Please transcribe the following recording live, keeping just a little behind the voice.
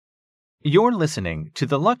You're listening to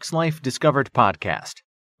the Lux Life Discovered podcast,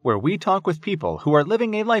 where we talk with people who are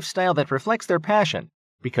living a lifestyle that reflects their passion,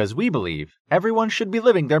 because we believe everyone should be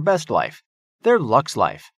living their best life, their Lux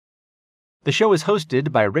Life. The show is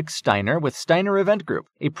hosted by Rick Steiner with Steiner Event Group,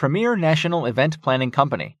 a premier national event planning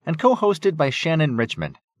company, and co-hosted by Shannon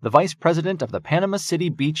Richmond, the Vice President of the Panama City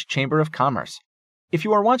Beach Chamber of Commerce. If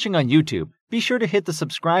you are watching on YouTube, be sure to hit the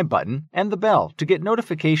subscribe button and the bell to get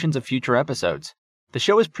notifications of future episodes. The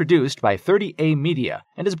show is produced by 30A Media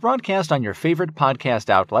and is broadcast on your favorite podcast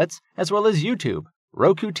outlets, as well as YouTube,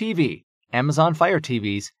 Roku TV, Amazon Fire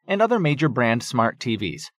TVs, and other major brand smart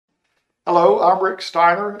TVs. Hello, I'm Rick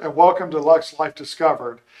Steiner, and welcome to Lux Life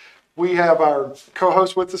Discovered. We have our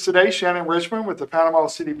co-host with us today, Shannon Richmond with the Panama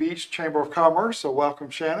City Beach Chamber of Commerce. So welcome,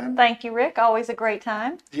 Shannon. Thank you, Rick. Always a great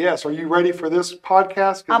time. Yes. Are you ready for this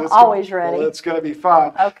podcast? I'm always ready. Well, it's going to be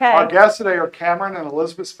fun. Okay. Our guests today are Cameron and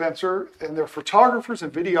Elizabeth Spencer, and they're photographers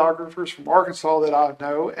and videographers from Arkansas that I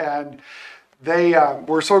know, and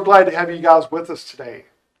we're so glad to have you guys with us today.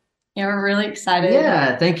 Yeah, we're really excited.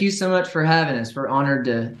 Yeah, thank you so much for having us. We're honored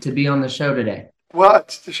to be on the show today. Well,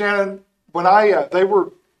 Shannon, when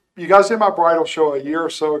you guys did my bridal show a year or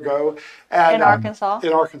so ago. And, in Arkansas?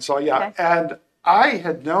 In Arkansas, yeah. Okay. And I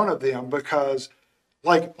had known of them because,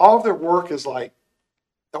 all of their work is I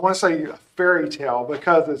want to say a fairy tale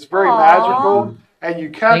because it's very magical. And you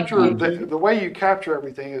capture, the way you capture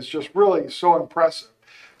everything is just really so impressive.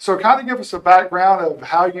 So kind of give us a background of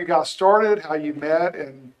how you guys started, how you met,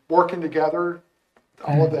 and working together,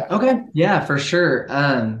 all of that. Okay, yeah, for sure.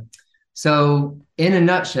 So in a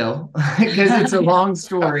nutshell, because it's a long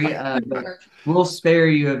story, but we'll spare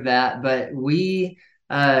you of that. But we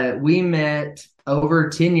met over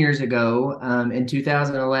 10 years ago in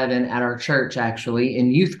 2011 at our church, actually,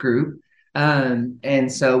 in youth group.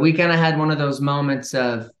 And so we kind of had one of those moments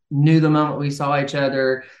of knew the moment we saw each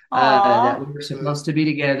other that we were supposed to be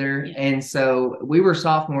together. And so we were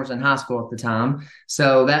sophomores in high school at the time.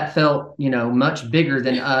 So that felt, much bigger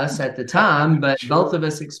than us at the time, but both of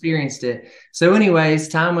us experienced it. So anyways,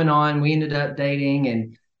 time went on, we ended up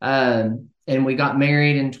dating and we got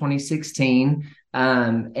married in 2016.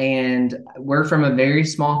 And we're from a very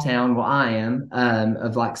small town. Well, I am,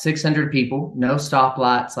 of 600 people, no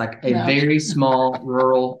stoplights, very small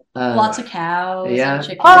rural, lots of cows, and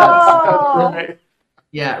chickens.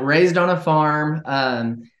 Yeah, raised on a farm,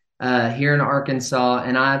 here in Arkansas,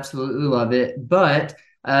 and I absolutely love it. But,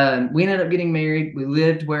 we ended up getting married. We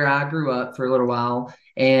lived where I grew up for a little while,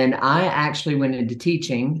 and I actually went into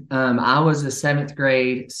teaching. I was a 7th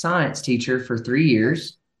grade science teacher for 3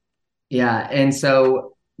 years. Yeah. And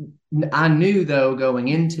so I knew, though, going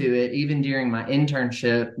into it, even during my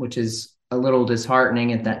internship, which is a little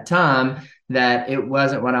disheartening at that time, that it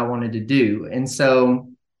wasn't what I wanted to do. And so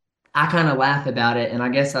I kind of laugh about it. And I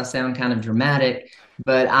guess I sound kind of dramatic,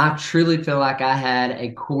 but I truly feel like I had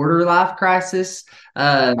a quarter life crisis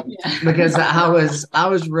because I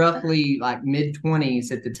was roughly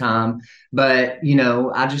mid-20s at the time. But,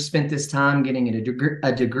 I just spent this time getting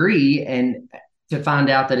a degree and to find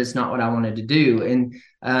out that it's not what I wanted to do.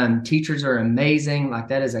 And teachers are amazing.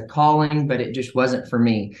 That is a calling, but it just wasn't for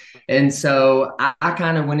me. And so I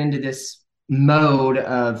kind of went into this mode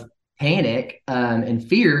of panic and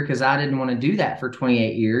fear because I didn't want to do that for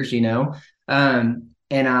 28 years,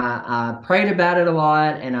 and I prayed about it a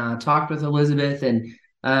lot, and I talked with Elizabeth, and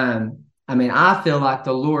I feel like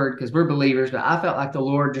the Lord, because we're believers, but I felt like the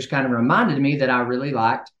Lord just kind of reminded me that I really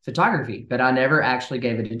liked photography, but I never actually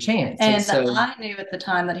gave it a chance. And so I knew at the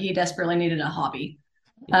time that he desperately needed a hobby.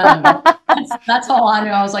 That's all I knew.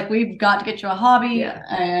 I was like, we've got to get you a hobby. Yeah.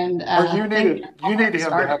 And you needed him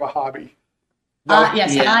to have a hobby.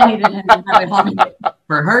 Yes, yeah. I needed him to have a hobby.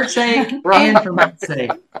 For her sake and for my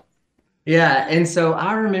sake. Yeah. And so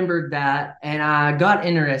I remembered that, and I got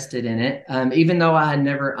interested in it. Even though I had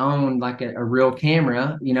never owned a real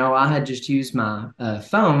camera, I had just used my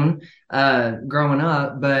phone growing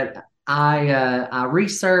up, but I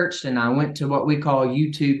researched, and I went to what we call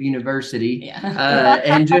YouTube University,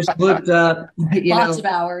 and just looked up, lots of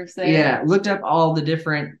hours there. Yeah, looked up all the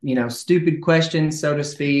different, stupid questions, so to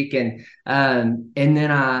speak, and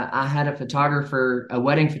then I had a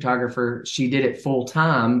wedding photographer. She did it full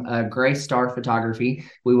time, Grace Star Photography.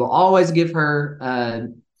 We will always give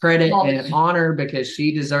her credit and honor because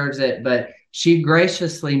she deserves it. But she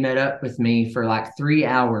graciously met up with me for 3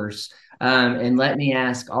 hours. And let me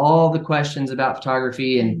ask all the questions about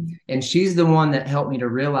photography. And she's the one that helped me to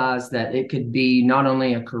realize that it could be not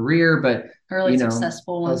only a career, but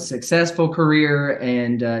a successful career,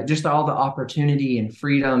 and just all the opportunity and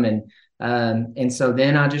freedom. And so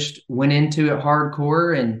then I just went into it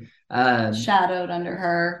hardcore, and Shadowed under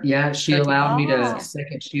her. Yeah, she Her allowed me Oh. to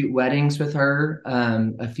second shoot weddings with her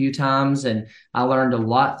a few times, and I learned a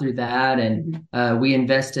lot through that. And we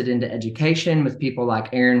invested into education with people like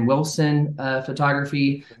Erin Wilson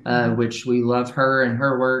Photography, which we love her and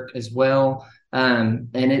her work as well. And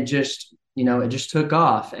it just, it just took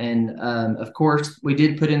off. And of course, we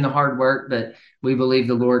did put in the hard work, but we believe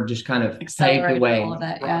the Lord just kind of paved the Accelerated way. all of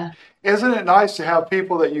that. Yeah. Isn't it nice to have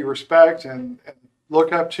people that you respect and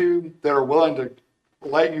look up to that are willing to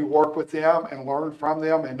let you work with them and learn from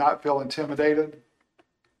them and not feel intimidated?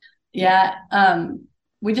 Yeah.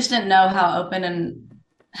 We just didn't know how open and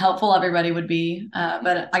helpful everybody would be.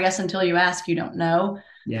 But I guess until you ask, you don't know.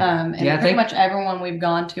 Yeah. And Yeah, I pretty think- much everyone we've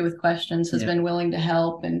gone to with questions has Yeah. been willing to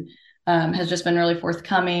help and has just been really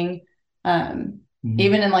forthcoming. Mhm.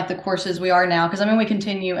 Even in like the courses we are now, because I mean, we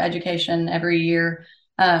continue education every year.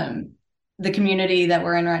 The community that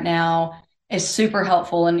we're in right now is super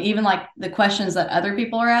helpful. And even like the questions that other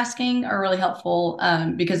people are asking are really helpful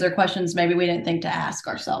because they're questions maybe we didn't think to ask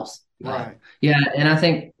ourselves. Right. Yeah, and I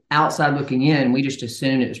think outside looking in, we just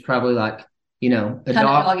assumed it was probably like, a Kind of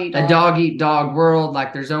dog, dog eat a dog. dog eat dog world.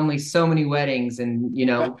 Like there's only so many weddings and,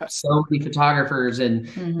 so many photographers and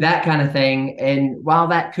Mhm. that kind of thing. And while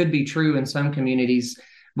that could be true in some communities,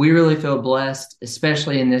 we really feel blessed,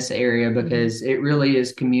 especially in this area, because it really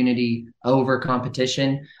is community over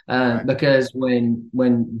competition. Right. Because when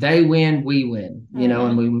they win, we win,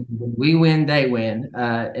 and when we win, they win.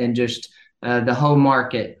 And just the whole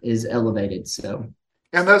market is elevated. So.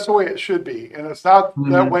 And that's the way it should be. And it's not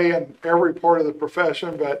that way in every part of the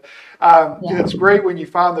profession, but it's great when you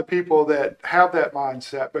find the people that have that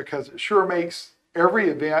mindset, because it sure makes every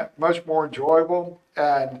event much more enjoyable.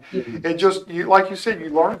 And it just, like you said, you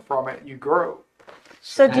learn from it and you grow.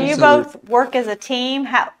 So do you both work as a team?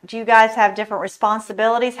 How do you guys have different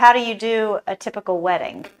responsibilities? How do you do a typical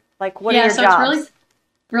wedding? Like, what are your so jobs? it's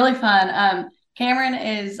really fun. Cameron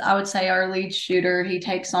is, I would say, our lead shooter. He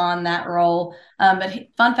takes on that role. But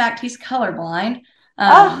fun fact, he's colorblind,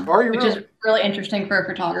 Are you which really? is really interesting for a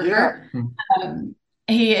photographer.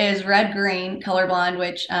 He is red-green colorblind,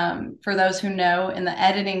 which for those who know, in the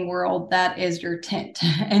editing world, that is your tint.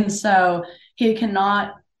 And so he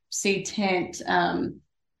cannot see tint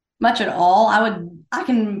much at all. I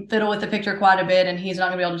can fiddle with the picture quite a bit, and he's not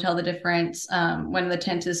gonna be able to tell the difference when the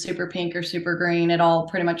tint is super pink or super green. It all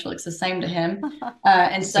pretty much looks the same to him.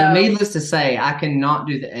 And So needless to say, I cannot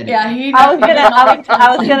do the editing. yeah,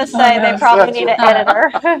 I was gonna say they probably need an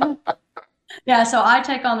editor. Yeah, so I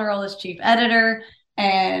take on the role as chief editor,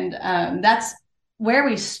 and that's where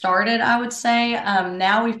we started, I would say.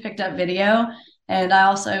 Now we've picked up video, and I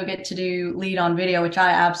also get to do lead on video, which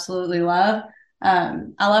I absolutely love. I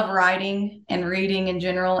love writing and reading in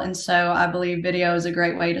general, and so I believe video is a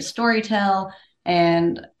great way to storytell,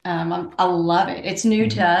 and I love it. It's new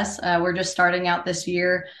to us. We're just starting out this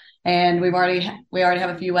year, and we already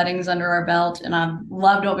have a few weddings under our belt, and I've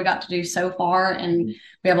loved what we got to do so far, and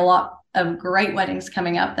we have a lot of great weddings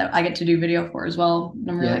coming up that I get to do video for as well.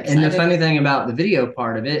 I'm really excited. And the funny thing about the video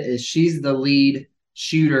part of it is she's the lead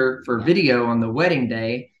shooter for video on the wedding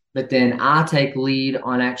day, but then I take lead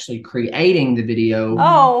on actually creating the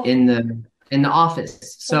video in the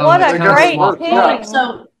office. So what a great team.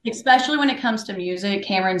 So especially when it comes to music,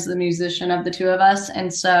 Cameron's the musician of the two of us.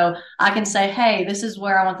 And so I can say, hey, this is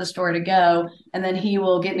where I want the story to go. And then he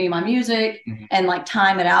will get me my music and like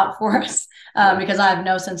time it out for us because I have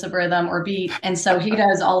no sense of rhythm or beat. And so he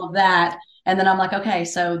does all of that. And then I'm like, okay,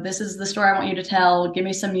 so this is the story I want you to tell. Give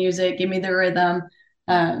me some music, give me the rhythm.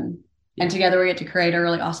 And together we get to create a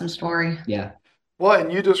really awesome story. Yeah. Well,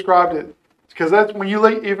 and you described it, because that's when you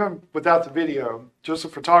even without the video, just the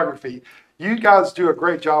photography, you guys do a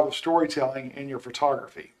great job of storytelling in your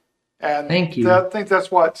photography. And thank you. I think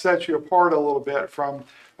that's what sets you apart a little bit from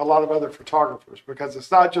a lot of other photographers, because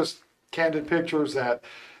it's not just candid pictures that,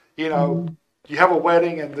 you have a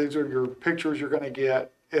wedding and these are your pictures you're going to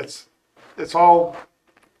get. It's all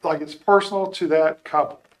like it's personal to that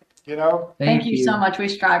couple. Thank you so much. We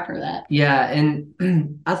strive for that. Yeah.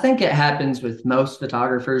 And I think it happens with most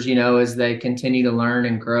photographers, as they continue to learn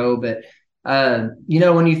and grow. But,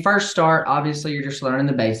 when you first start, obviously you're just learning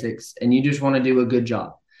the basics and you just want to do a good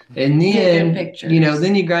job. And then,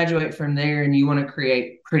 then you graduate from there and you want to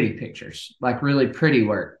create pretty pictures, like really pretty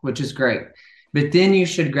work, which is great. But then you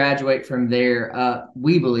should graduate from there,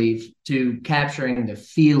 we believe, to capturing the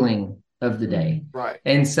feeling of the day. Right.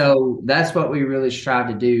 And so that's what we really strive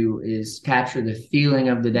to do, is capture the feeling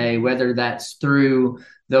of the day, whether that's through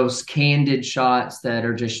those candid shots that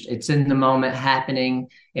are just, it's in the moment happening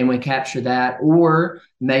and we capture that, or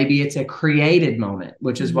maybe it's a created moment,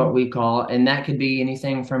 which is what we call, and that could be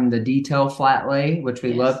anything from the detail flat lay, which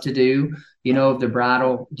we love to do, of the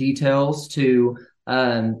bridal details, to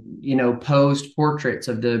posed portraits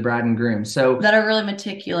of the bride and groom. So that are really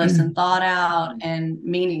meticulous and thought out and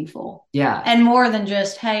meaningful. Yeah. And more than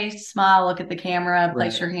just, hey, smile, look at the camera,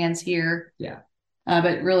 place Right. your hands here. Yeah.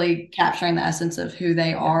 But really capturing the essence of who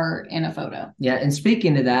they are in a photo. Yeah. And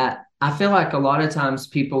speaking to that, I feel like a lot of times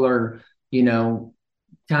people are,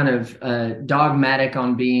 kind of dogmatic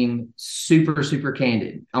on being super, super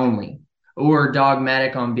candid only, or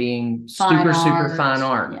dogmatic on being super fine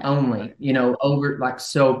art only, over like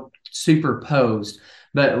so superposed.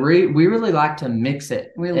 But we really like to mix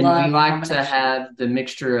it. We like to have the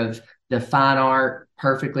mixture of the fine art,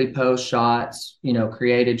 perfectly posed shots,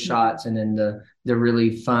 created shots, and then the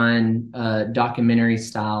really fun documentary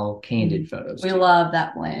style candid photos. We love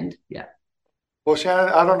that blend. Yeah. Well, Shannon,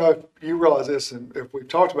 I don't know if you realize this and if we've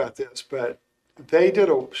talked about this, but they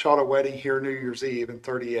shot a wedding here New Year's Eve in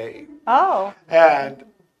 38. Oh. And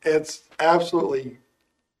it's absolutely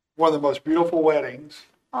one of the most beautiful weddings.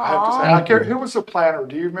 I have to say. I care, who was the planner?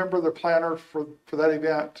 Do you remember the planner for that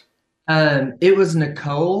event? It was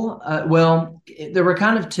Nicole. There were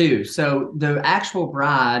kind of two. So the actual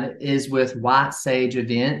bride is with White Sage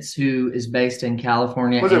Events, who is based in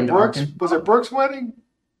California. Was it Brooks? Arkansas. Was it Brooks' wedding?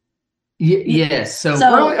 Yes. So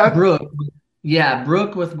really, Brooke. Yeah,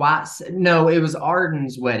 Brooke with White. No, it was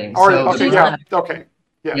Arden's wedding. Okay.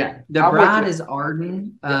 Yeah. The bride is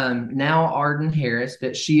Arden, now Arden Harris,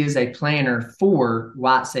 but she is a planner for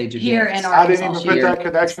White Sage Events. Here in Arkansas. I didn't even put that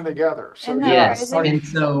connection together. So yes, and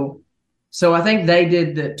so I think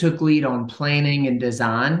they took lead on planning and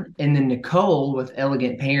design, and then Nicole with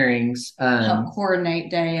Elegant Pairings helped coordinate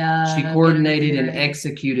day. She coordinated and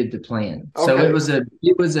executed the plan. Okay. So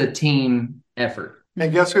it was a team effort.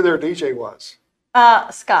 And guess who their DJ was?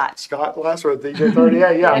 Scott. Scott Lasser, DJ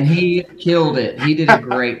 38, yeah. And he killed it. He did a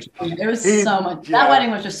great job. It was so much. That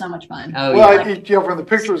wedding was just so much fun. Oh, well, from the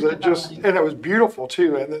pictures, and it was beautiful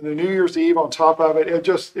too. And then the New Year's Eve on top of it,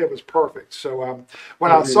 it was perfect. So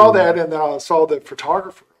when I saw that, and then I saw the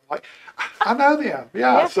photographer, I'm like, I know them.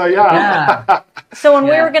 Yeah. So So when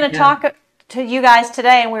we were going to talk to you guys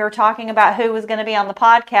today, and we were talking about who was going to be on the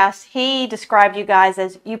podcast, he described you guys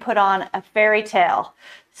as you put on a fairy tale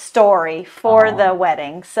story for the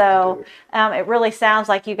wedding. So it really sounds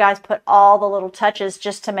like you guys put all the little touches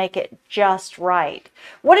just to make it just right.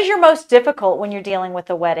 What is your most difficult when you're dealing with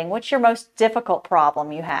a wedding? What's your most difficult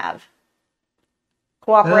problem you have?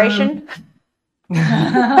 Cooperation? So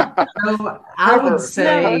I would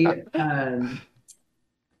say,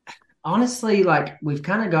 honestly, like we've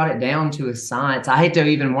kind of got it down to a science. I hate to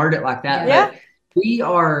even word it like that, but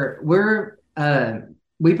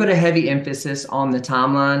we put a heavy emphasis on the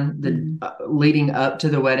timeline, leading up to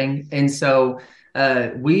the wedding. And so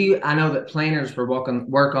I know that planners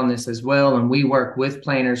work on this as well. And we work with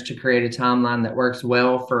planners to create a timeline that works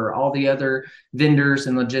well for all the other vendors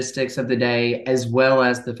and logistics of the day, as well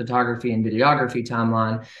as the photography and videography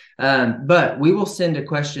timeline. But we will send a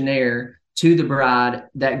questionnaire to the bride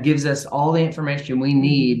that gives us all the information we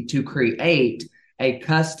need to create a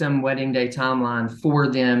custom wedding day timeline for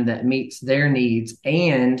them that meets their needs,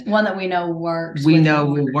 and one that we know works. We know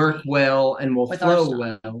will work well and will flow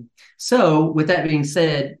well. So with that being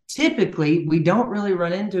said, typically we don't really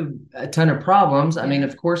run into a ton of problems. I mean,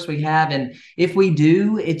 of course we have, and if we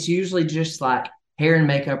do, it's usually just like hair and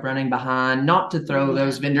makeup running behind, not to throw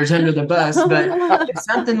those vendors under the bus, but if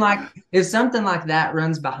something like that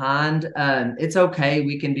runs behind, it's okay.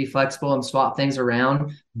 We can be flexible and swap things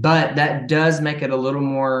around, but that does make it a little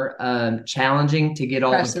more challenging to get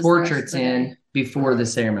all the portraits in before the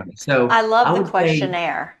ceremony. So I love the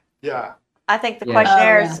questionnaire. I think the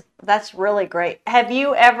questionnaire that's really great. Have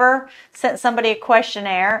you ever sent somebody a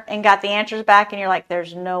questionnaire and got the answers back and you're like,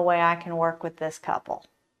 there's no way I can work with this couple?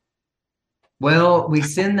 Well, we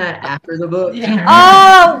send that after the book.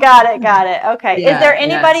 Oh, got it. Okay. Is there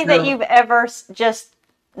anybody that you've ever just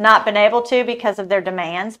not been able to because of their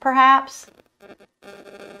demands, perhaps?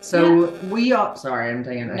 So we are, sorry, I'm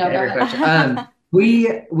taking every question.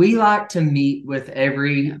 We like to meet with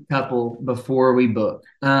every couple before we book.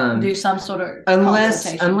 Do some sort of unless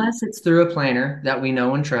consultation. it's through a planner that we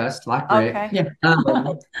know and trust, like Rick. Okay.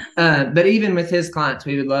 Yeah. But even with his clients,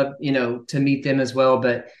 we would love, to meet them as well.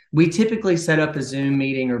 But we typically set up a Zoom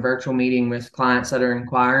meeting or virtual meeting with clients that are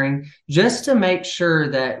inquiring, just to make sure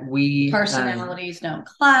that we Personalities don't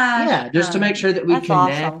clash. Yeah, just to make sure that we That's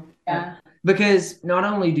connect. awesome. Yeah. Because not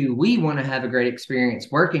only do we want to have a great experience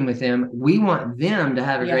working with them, we want them to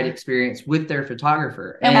have a great experience with their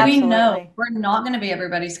photographer. And we know Absolutely. we're not going to be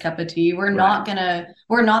everybody's cup of tea. We're Right.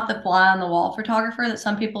 we're not the fly on the wall photographer that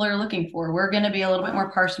some people are looking for. We're going to be a little bit more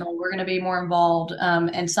personal. We're going to be more involved.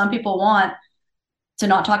 And some people want to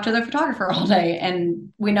not talk to their photographer all day.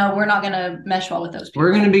 And we know we're not going to mesh well with those people.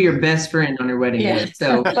 We're going to be your best friend on your wedding Yeah. day.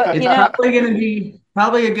 So But, it's probably going to be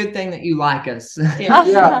a good thing that you like us. Yeah.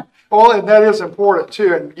 Yeah. Well, and that is important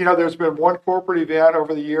too. And, there's been one corporate event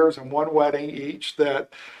over the years and one wedding each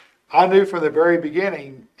that I knew from the very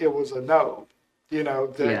beginning it was a no,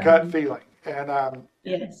 that Yeah. gut feeling. And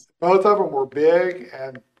Yes. both of them were big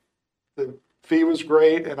and the fee was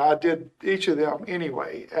great. And I did each of them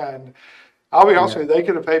anyway. And I'll be honest with you, they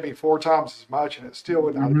could have paid me 4 times as much and it still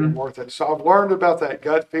would not have been worth it. So I've learned about that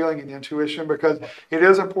gut feeling and intuition because it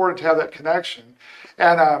is important to have that connection.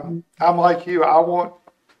 And I'm like you, I won't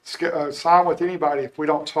sign with anybody if we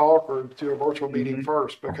don't talk or do a virtual meeting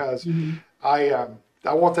first because I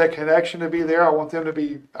want that connection to be there. I want them to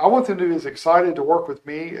be as excited to work with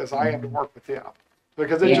me as I am to work with them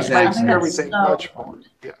because it just makes Exactly. everything much more.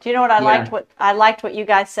 Yeah. Do you know what I liked? What I liked what you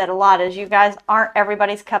guys said a lot is you guys aren't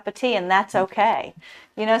everybody's cup of tea, and that's okay.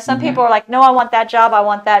 Some people are like, no, I want that job, I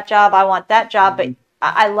want that job, I want that job. But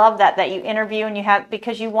I love that you interview and you have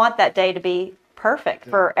because you want that day to be perfect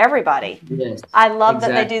for everybody. Yes. I love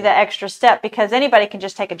that they do the extra step because anybody can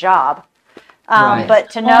just take a job, Right. but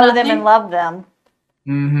to Well, know I them think- and love them.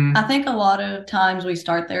 Mm-hmm. I think a lot of times we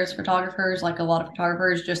start there as photographers, like a lot of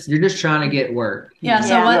photographers just You're just trying to get work. Yeah,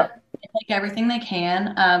 so Yeah. they take everything they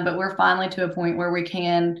can, but we're finally to a point where we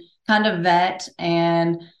can kind of vet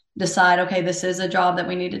and decide, okay, this is a job that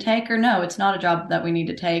we need to take, or no, it's not a job that we need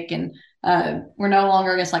to take. And we're no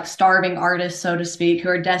longer just like starving artists, so to speak, who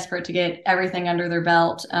are desperate to get everything under their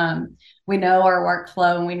belt. We know our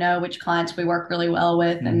workflow and we know which clients we work really well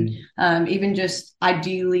with, and even just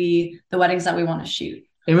ideally the weddings that we want to shoot.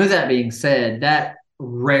 And with that being said, that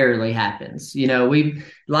rarely happens. We've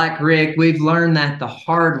like Rick, we've learned that the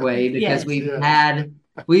hard way because Yes.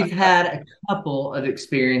 we've had a couple of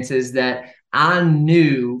experiences that I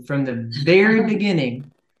knew from the very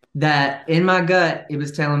beginning that in my gut it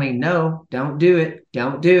was telling me, no, don't do it,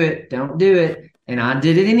 don't do it, don't do it. And I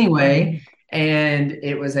did it anyway. And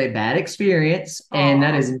it was a bad experience, and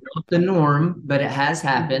that is not the norm, but it has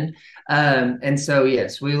happened. And so,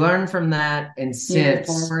 yes, we learned from that, and since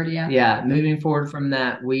moving forward from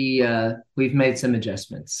that, we've made some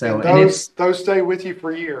adjustments. So, And those stay with you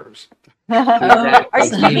for years. Are you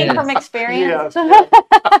speaking Yes. from experience?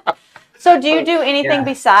 Yes. So do you do anything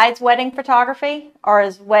besides wedding photography, or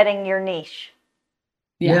is wedding your niche?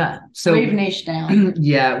 Yeah. So we've niched down.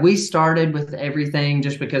 Yeah, we started with everything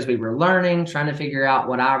just because we were learning, trying to figure out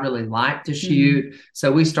what I really like to shoot.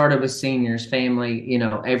 So we started with seniors, family,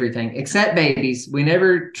 everything except babies. We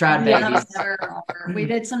never tried babies. We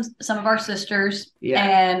did some of our sisters, Yeah.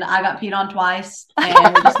 and I got peed on twice,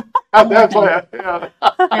 and just, That's why, yeah.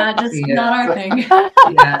 not our thing.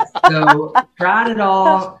 Yeah. So tried it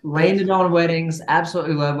all, landed on weddings,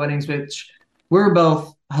 absolutely love weddings, which we're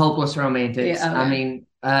both hopeless romantics. Yeah, I mean,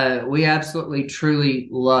 we absolutely truly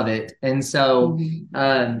love it. And so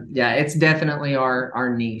it's definitely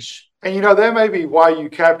our niche. And that may be why you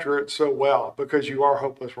capture it so well, because you are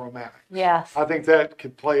hopeless romantic. Yes. I think that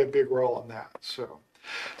could play a big role in that. So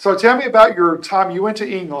tell me about your time. You went to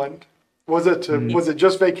England. Was it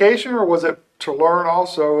just vacation, or was it to learn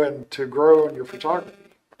also and to grow in your photography?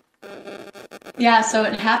 Yeah, so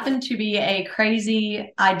it happened to be a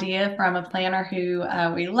crazy idea from a planner who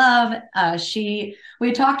we love.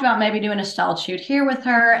 We talked about maybe doing a styled shoot here with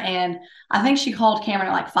her, and I think she called Cameron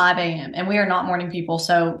at like 5 a.m. and we are not morning people.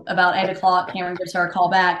 So about 8 o'clock, Cameron gives her a call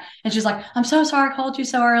back, and she's like, "I'm so sorry I called you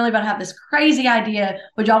so early, but I have this crazy idea.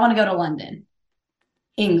 Would y'all want to go to London,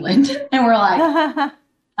 England?" And we're like,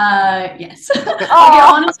 yes.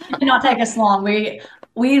 Honestly, it did not take us long.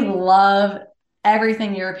 We love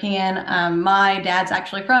everything European. My dad's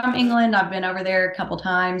actually from England. I've been over there a couple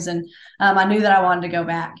times, and I knew that I wanted to go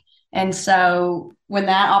back. And so when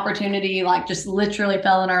that opportunity just literally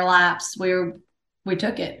fell in our laps, we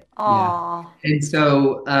took it. Aww. And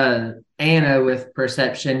so Anna with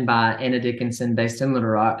Perception by Anna Dickinson, based in Little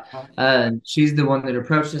Rock. She's the one that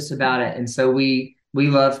approached us about it, and so we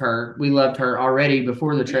love her. We loved her already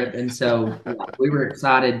before the trip, and so we were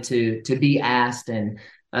excited to be asked and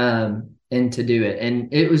to do it.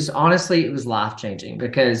 And it was life changing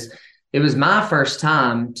because it was my first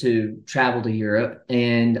time to travel to Europe,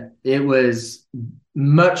 and it was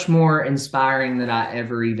much more inspiring than I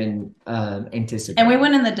ever even anticipated. And we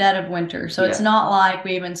went in the dead of winter, so it's not like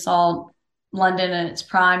we even saw London in its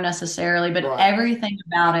prime necessarily, but everything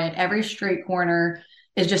about it, every street corner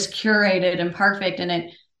is just curated and perfect,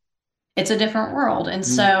 and it's a different world. And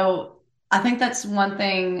so I think that's one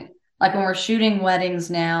thing, like when we're shooting weddings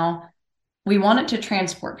now, we want it to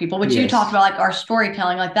transport people, which you talked about, like our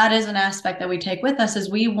storytelling, like that is an aspect that we take with us, is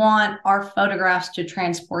we want our photographs to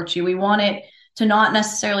transport you. We want it to not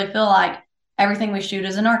necessarily feel like everything we shoot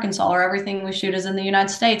is in Arkansas or everything we shoot is in the United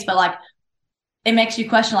States, but like it makes you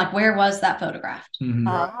question, like, where was that photographed?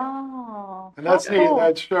 Oh, and that's neat. cool.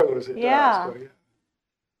 That shows it. Yeah. Does, so,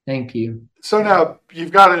 Thank you. So now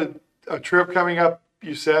you've got a trip coming up,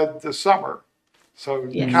 you said, this summer. So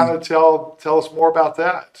kind of tell us more about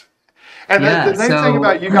that. And the neat thing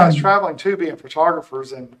about you guys traveling too, being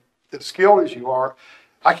photographers and as skilled as you are,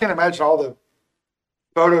 I can't imagine all the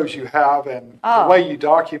photos you have and the way you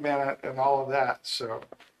document it and all of that. So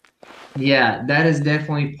yeah, that is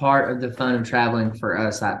definitely part of the fun of traveling for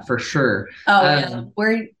us, for sure.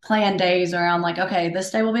 We plan days around like, okay,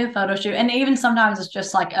 this day will be a photo shoot, and even sometimes it's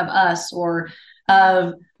just like of us, or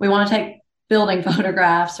we want to take building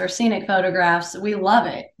photographs or scenic photographs. We love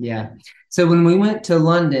it. Yeah. So when we went to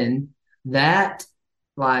London, that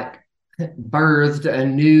like birthed a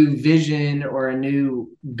new vision or a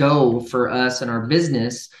new goal for us and our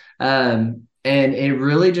business. And it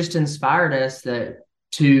really just inspired us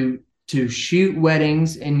to shoot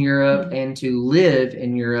weddings in Europe and to live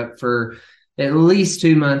in Europe for at least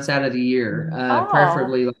 2 months out of the year,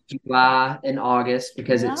 preferably like July and August,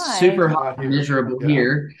 because it's super hot and miserable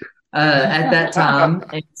here at that time.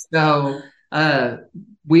 And so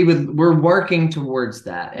we're working towards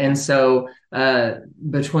that. And so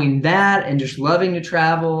between that and just loving to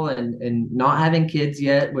travel and not having kids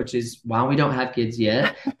yet, which is why we don't have kids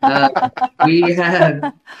yet, we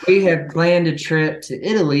have planned a trip to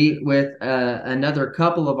Italy with another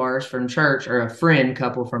couple of ours from church, or a friend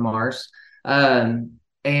couple from ours.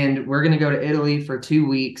 And we're going to go to Italy for 2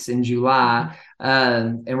 weeks in July.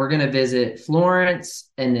 And we're going to visit Florence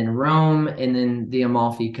and then Rome and then the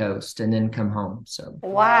Amalfi Coast and then come home. So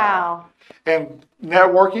wow. And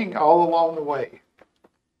networking all along the way.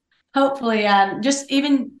 Hopefully, just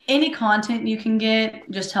even any content you can get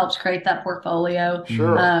just helps create that portfolio.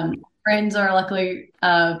 Sure. Friends are luckily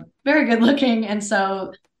very good looking, and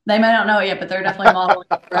so they may not know it yet, but they're definitely modeling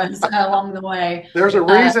for us along the way. There's a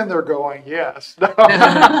reason they're going, yes.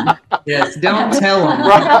 Yes, don't tell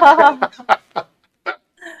them.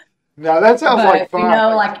 No, that sounds like fun. You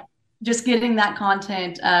know, like just getting that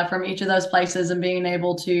content from each of those places and being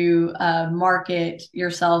able to market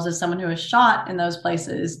yourselves as someone who has shot in those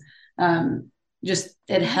places, just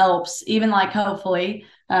it helps, even like hopefully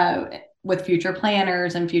with future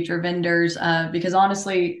planners and future vendors, because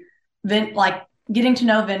honestly, like getting to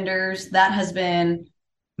know vendors, that has been,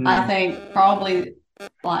 I think, probably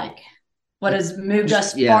like what has moved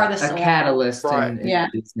us farthest along. A catalyst in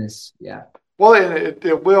business. Yeah. Well,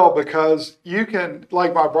 it will, because you can,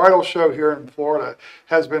 like my bridal show here in Florida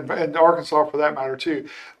has been, in Arkansas for that matter too,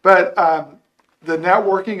 but the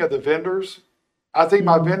networking of the vendors, I think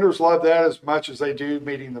my vendors love that as much as they do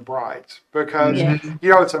meeting the brides, because, you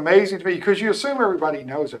know, it's amazing to me because you assume everybody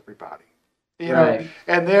knows everybody, you know,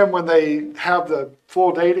 and then when they have the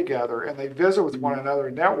full day together and they visit with one another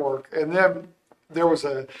and network, and then there was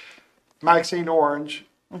a Maxine Orange,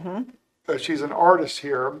 she's an artist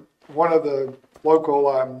here. One of the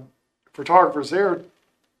local photographers there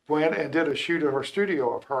went and did a shoot at her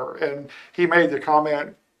studio of her, and he made the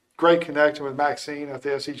comment, great connection with Maxine at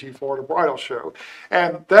the SEG Florida Bridal Show.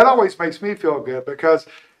 And that always makes me feel good, because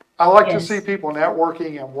I like to see people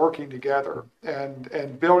networking and working together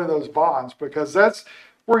and building those bonds, because that's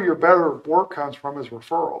where your better work comes from, is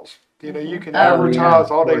referrals. You know, you can advertise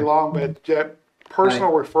all day long, but yet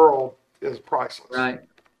personal referral is priceless. Right.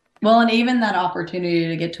 Well, and even that opportunity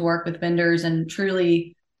to get to work with vendors and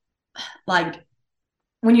truly, like,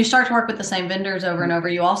 when you start to work with the same vendors over and over,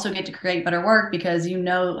 you also get to create better work because you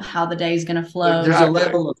know how the day is going to flow. There's a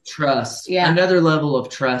level of trust, another level of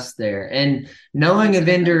trust there. And knowing a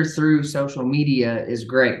vendor through social media is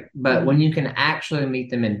great, but when you can actually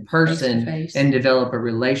meet them in person and develop a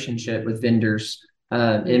relationship with vendors,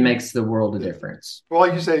 it makes the world a difference. Well,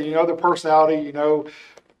 like you said, you know the personality, you know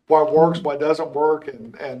what works, what doesn't work,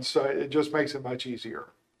 and so it just makes it much easier.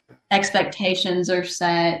 Expectations are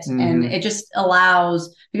set, and it just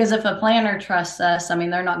allows, because if a planner trusts us, I mean,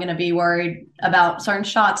 they're not going to be worried about certain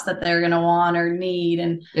shots that they're going to want or need,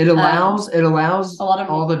 and it allows a lot of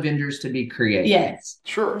all them, the vendors to be creative. Yes,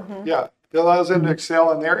 sure, yeah, it allows them to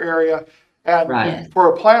excel in their area, and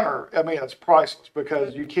for a planner, I mean, it's priceless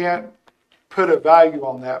because you can't put a value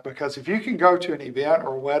on that, because if you can go to an event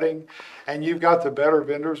or a wedding and you've got the better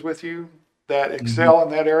vendors with you that excel in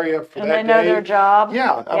that area for and that they know day, their job.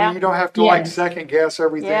 yeah, I mean, you don't have to like second guess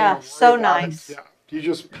everything. Yeah, so nice. Yeah, you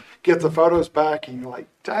just get the photos back and you're like,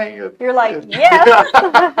 dang it. You're like, yes.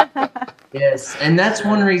 Yes, and that's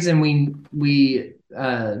one reason we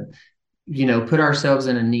put ourselves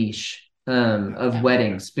in a niche of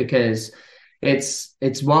weddings, because it's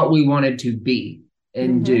what we wanted to be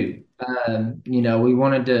and do. We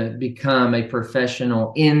wanted to become a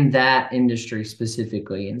professional in that industry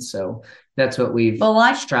specifically, and so that's what we've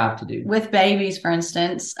strived to do. With babies, for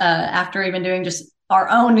instance, after even doing just our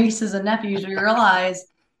own nieces and nephews, we realize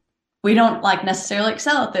we don't like necessarily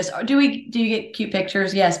excel at this. Or do you get cute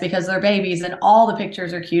pictures? Yes, because they're babies and all the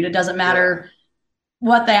pictures are cute. It doesn't matter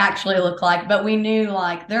what they actually look like, but we knew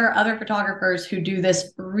like there are other photographers who do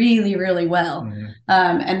this really, really well.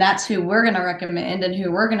 And that's who we're going to recommend and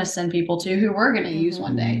who we're going to send people to, who we're going to use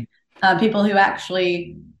one day. People who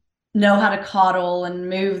actually know how to coddle and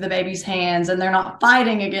move the baby's hands, and they're not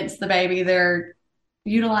fighting against the baby. They're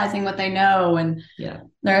utilizing what they know, and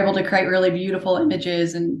they're able to create really beautiful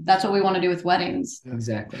images. And that's what we want to do with weddings.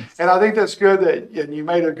 Exactly. And I think that's good and you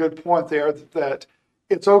made a good point there that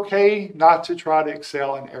it's okay not to try to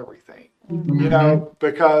excel in everything,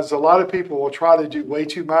 because a lot of people will try to do way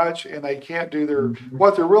too much and they can't do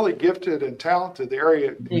what they're really gifted and talented, the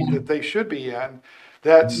area that they should be in,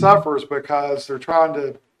 that suffers because they're trying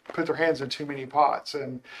to put their hands in too many pots.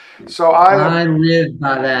 And so I live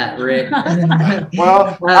by that, Rick.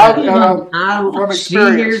 Well, from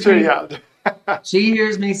experience too, she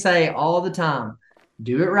hears me say all the time,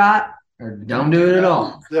 do it right or don't do it at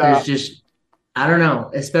all. There's just, I don't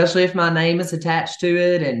know, especially if my name is attached to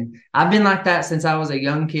it. And I've been like that since I was a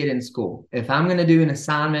young kid in school. If I'm going to do an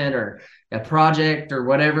assignment or a project or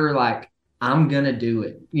whatever, like I'm going to do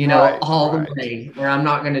it, all the way, or I'm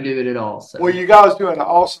not going to do it at all. So. Well, you guys do an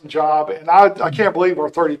awesome job. And I can't believe our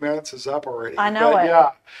 30 minutes is up already. I know it.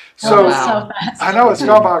 Yeah. So fast. I know it's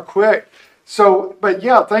gone by quick. So, but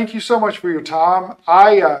thank you so much for your time.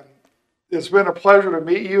 It's been a pleasure to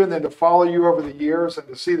meet you and then to follow you over the years and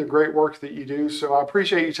to see the great work that you do. So I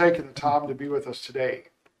appreciate you taking the time to be with us today.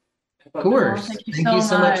 Of course. Thank you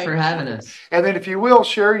so much for having us. And then if you will,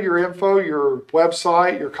 share your info, your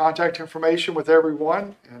website, your contact information with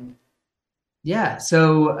everyone.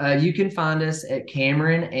 So you can find us at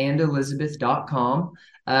CameronandElizabeth.com.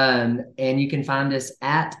 And you can find us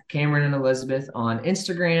at Cameron and Elizabeth on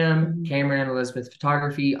Instagram, Cameron and Elizabeth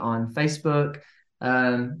Photography on Facebook.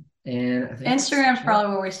 And I think Instagram's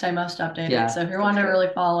probably where we stay most updated. Yeah. So if you're wanting to really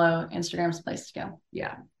follow, Instagram's the place to go.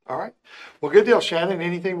 Yeah. All right. Well, good deal, Shannon.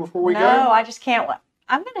 Anything before we go? No, I just can't.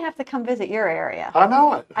 I'm going to have to come visit your area. I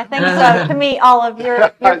know it. I think so, to meet all of your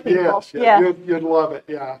people. Yes, you'd love it.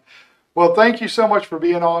 Yeah. Well, thank you so much for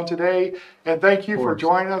being on today. And thank you for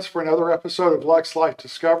joining us for another episode of Lux Life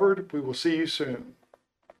Discovered. We will see you soon.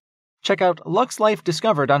 Check out Lux Life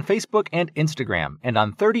Discovered on Facebook and Instagram and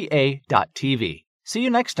on 30a.tv. See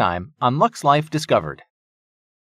you next time on Lux Life Discovered.